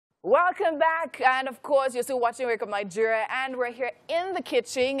Welcome back, and of course you're still watching Wake Up Nigeria, and we're here in the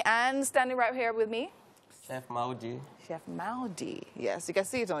kitchen, and standing right here with me, Chef Maudi. Chef Maudi. Yes, you can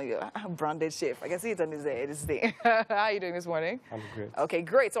see it on your branded chef. I can see it on his thing. How are you doing this morning? I'm great. Okay,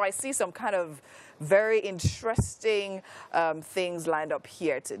 great. So I see some kind of very interesting things lined up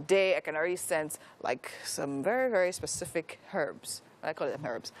here today. I can already sense like some very, very specific herbs. I call them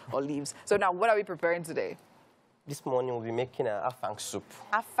herbs or leaves. So now, what are we preparing today? This morning we'll be making an Afang soup.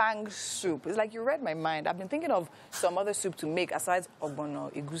 Afang soup. It's like you read my mind. I've been thinking of some other soup to make aside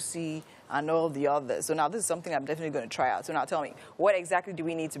ogbono, egusi, and all the others. So now this is something I'm definitely going to try out. So now tell me, what exactly do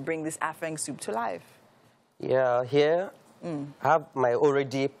we need to bring this Afang soup to life? Yeah, here I have my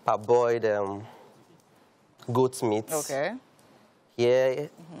already parboiled goat meat. Okay. Here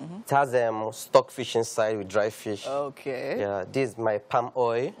it has stockfish inside with dry fish. Okay. Yeah, this is my palm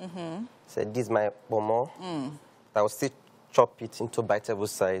oil. So this is my pomo. I will still chop it into biteable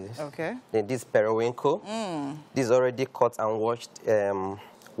sizes. Okay. Then this periwinkle. This is already cut and washed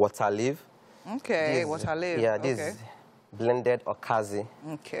water leaf. Okay, This, water leaf. Yeah, this okay. is blended okazi.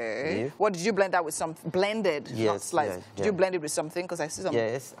 Okay. leaf. What, did you blend that with something? Blended, not Yes, sliced. yeah, Did you blend it with something? Because I see some.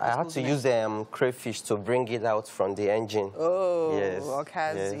 Yes, I had to use crayfish to bring it out from the engine. Oh, yes,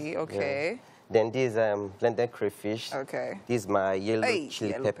 okazi. yes, Okay. yeah. Then this blended crayfish. Okay. This is my yellow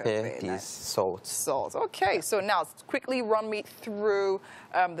chili yellow pepper. pepper, This nice. salt. Salt. Okay, so now quickly run me through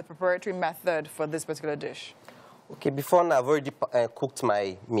the preparatory method for this particular dish. Okay, before now I've already cooked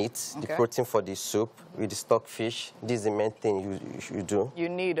my meat, the Okay. protein for the soup with the stockfish. This is the main thing you do. You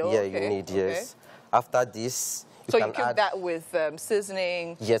need, Yeah, okay. you need, okay. yes. After this, So you can cook add, that with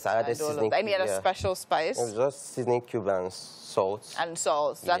seasoning? Yes, I added and all of seasoning that. Any cube, other yeah. special spice? It's just seasoning cube and salt. And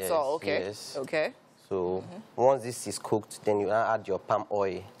salt, that's Yes, all, okay. yes. Okay. So once this is cooked, then you add your palm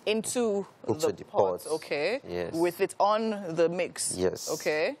oil. Into the pot, pot. okay. Yes. With it on the mix. Yes.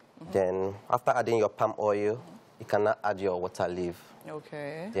 Okay. Then after adding your palm oil, you can now add your water leaf.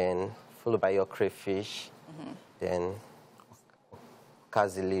 Okay. Then followed by your crayfish. Then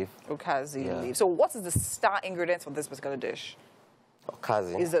okazi leaf. Okazi Yeah. leaf. So what is the star ingredient for this particular dish?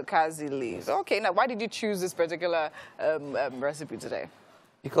 Okazi. Is the okazi leaves. Okay, now why did you choose this particular recipe today?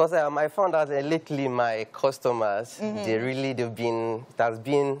 Because I found out lately my customers, they've been, it has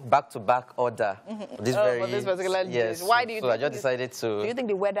been back-to-back order. This for this particular yes. dish. Why do you so think I just decided Do you to... think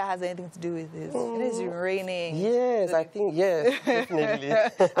the weather has anything to do with this? It is raining. Yes, I think, yes, definitely. And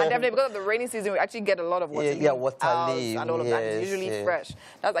definitely because of the rainy season, we actually get a lot of water leaf out leaf, and all of that. It's yes, usually yeah. fresh.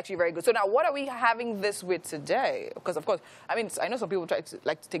 That's actually very good. So now, what are we having this with today? Because of course, I mean, I know some people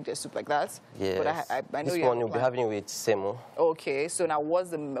like to take their soup like that. Yes. But I know this you one have a we'll be plan. having with semo. Okay. So now,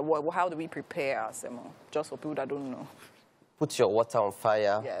 how do we prepare our semo? Just for people that don't know. Put your water on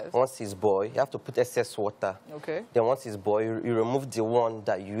fire. Yes. Once it's boiled, you have to put excess water. Okay. Then once it's boiled, you remove the one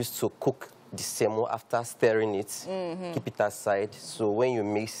that you used to cook the semo after stirring it. Keep it aside. So when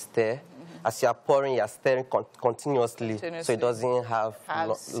you stir, as you are pouring, you are stirring continuously, so it doesn't have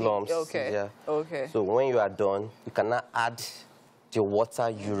lumps. Okay. Yeah. Okay. So when you are done, you can now add the water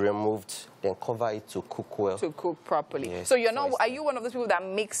you removed, then cover it to cook well. To cook properly. Yes, So you're not, are you one of those people that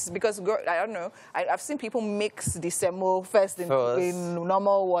mix, because I don't know, I've seen people mix the semo first in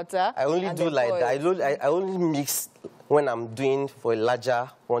normal water. I only do like that. I only mix when I'm doing for a larger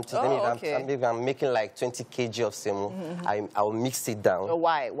quantity. Maybe I'm making like 20 kg of semo. I'll mix it down. So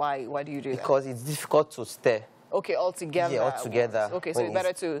why do you do that? Because it's difficult to stir. Okay, all together. Yeah, all together. Okay, so it's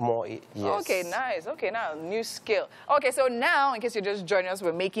better to... More, yes. Okay, nice. Okay, now, new skill. Okay, so now, in case you're just joining us,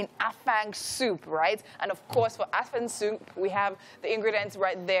 we're making Afang soup, right? And of course, for Afang soup, we have the ingredients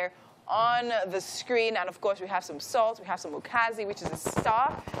right there on the screen. And of course, we have some salt, we have some okazi, which is a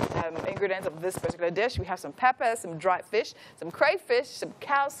star ingredient of this particular dish. We have some peppers, some dried fish, some crayfish, some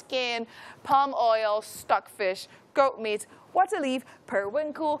cow skin, palm oil, stockfish, goat meat, water leaf,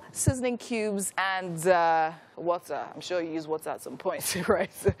 periwinkle, seasoning cubes, and water. I'm sure you use water at some point,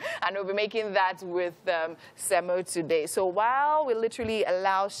 right? And we'll be making that with semo today. So while we literally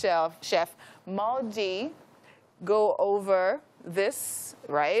allow Chef Maudi go over this,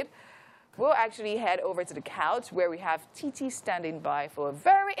 right, we'll actually head over to the couch where we have Titi standing by for a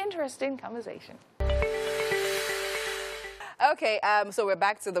very interesting conversation. Okay, so we're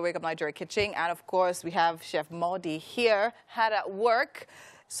back to the Wake Up Nigeria kitchen, and of course we have Chef Maudi here, hard at work.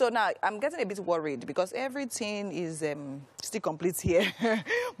 So now I'm getting a bit worried because everything is still complete here,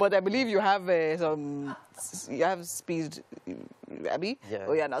 but I believe you have speed, Abby. Yeah.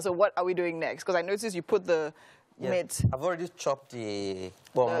 Oh yeah. Now, so what are we doing next? Because I noticed you put the meat. I've already chopped the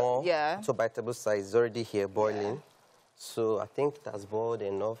pomo to biteable size. It's already here boiling. Yeah. So I think it has boiled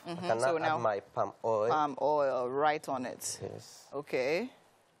enough. I can now add my palm oil. Palm oil right on it. Yes. Okay.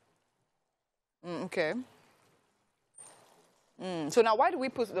 Okay. So now, why do we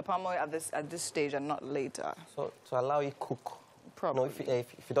put the palm oil at this stage and not later? So to allow it cook properly. No,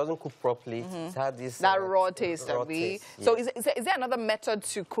 if it doesn't cook properly, it has this that raw taste. Yes. So is there another method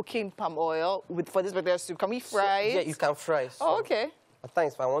to cooking palm oil for this particular soup? Can we fry it? Yeah, you can fry. So oh, okay. At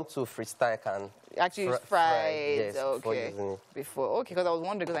times, if I want to freestyle, I can actually fry it. Yes, okay. Okay, because I was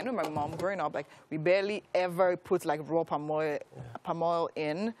wondering, because I know my mom growing up, like we barely ever put like raw palm oil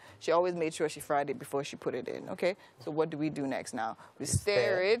in. She always made sure she fried it before she put it in. Okay, so what do we do next now? We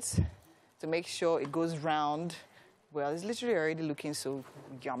stir it to make sure it goes round. Well, it's literally already looking so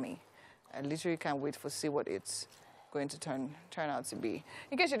yummy. I literally can't wait to see what it's going to turn out to be.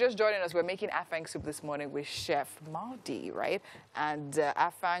 In case you're just joining us, we're making Afang soup this morning with Chef Maudi, right? And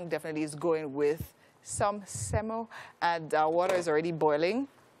Afang definitely is going with some semo, and our water is already boiling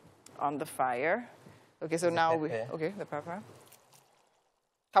on the fire. Okay, so now the pepper.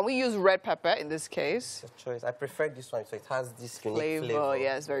 Can we use red pepper in this case? It's a choice. I prefer this one, so it has this unique flavor.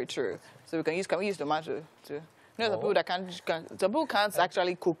 Yes, very true. So can we use tomato too? You know, the people can't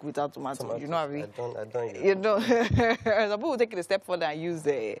actually cook without tomato. You know what I mean? I don't use you know, the people will take it a step further and use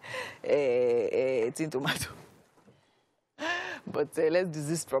tin tomato. But let's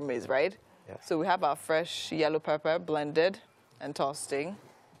desist from it, right? Yeah. So we have our fresh yellow pepper blended and toasting.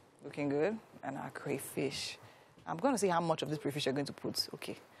 Looking good. And our crayfish. I'm going to see how much of this crayfish you're going to put.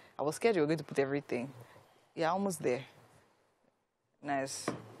 Okay. I was scared you were going to put everything. Yeah, almost there. Nice.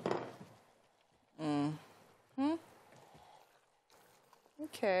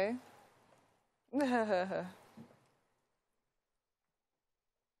 Okay.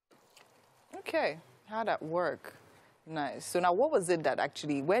 Okay. How'd that work? Nice. So now what was it that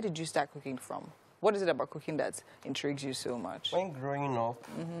actually, where did you start cooking from? What is it about cooking that intrigues you so much? When growing up,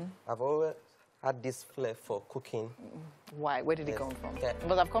 I've always had this flair for cooking. Why? Where did it come from? Yeah.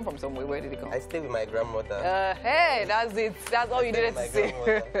 Because I've come from somewhere. Where did it come I stay with my grandmother. Hey, that's it. That's all you needed to say.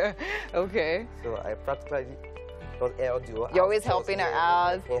 Okay. So I practically don't do. You're always helping her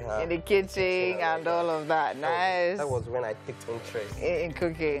out in the kitchen and all of that. Nice. That was when I picked interest in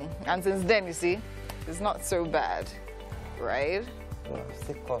cooking. And since then, you see, it's not so bad, right?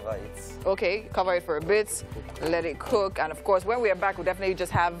 Still cover it. Okay, cover it for a bit, let it cook. And of course, when we are back, we'll definitely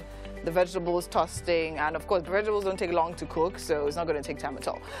just have the vegetables toasting. And of course, the vegetables don't take long to cook, so it's not going to take time at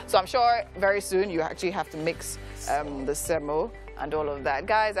all. So I'm sure very soon you actually have to mix the semo and all of that.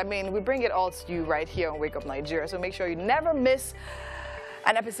 Guys, I mean, we bring it all to you right here on Wake Up Nigeria, so make sure you never miss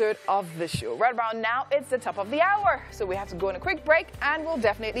an episode of the show. Right about now, it's the top of the hour, so we have to go on a quick break, and we'll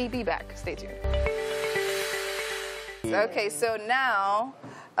definitely be back. Stay tuned. Okay, so now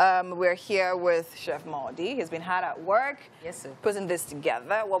we're here with Chef Maudi. He's been hard at work. Yes, sir. Putting this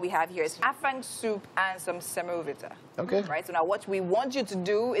together. What we have here is Afang soup and some semovita. Okay. Right, so now what we want you to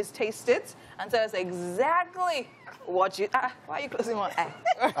do is taste it and tell us exactly what you... why are you closing one eye?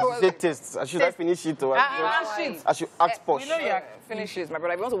 I should taste. Should I finish it? Or I should act posh. We know you finish it, my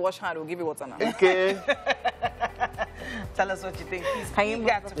brother. If you want to wash hand, we'll give you water now. Okay. Tell us what you think. He's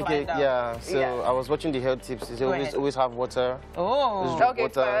got to find out. Yeah. So I was watching the health tips. They always have water. Oh. Okay,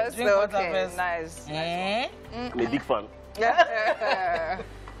 water. first. Drink water Okay, first. nice. I'm a big fan. Yeah.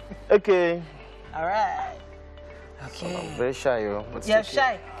 Okay. All right. So I'm very shy, yo. You're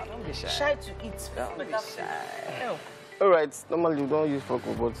shy. Don't be shy. Shy to eat. Don't be shy. Oh. All right. Normally, we don't use fork,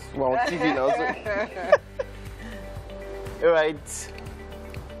 but we're on TV now, so. All right.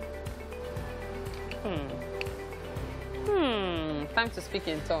 Time to speak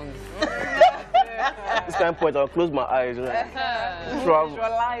in tongues. This kind of point, I'll close my eyes. Right?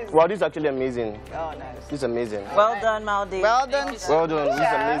 Wow, this is actually amazing. Oh, nice. This is amazing. Well done, Maudi. Well done. Well done. This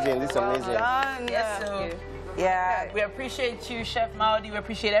is amazing. This is amazing. Done. Yes, so, yeah, we appreciate you, Chef Maudi. We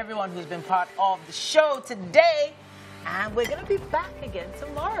appreciate everyone who's been part of the show today. And we're going to be back again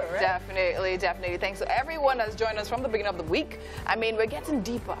tomorrow, right? Definitely, definitely. Thanks to everyone that's joined us from the beginning of the week. I mean, we're getting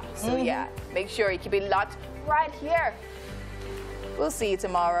deeper. So, yeah, make sure you keep it locked right here. We'll see you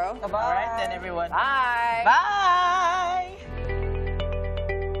tomorrow. All right, then, everyone. Bye. Bye.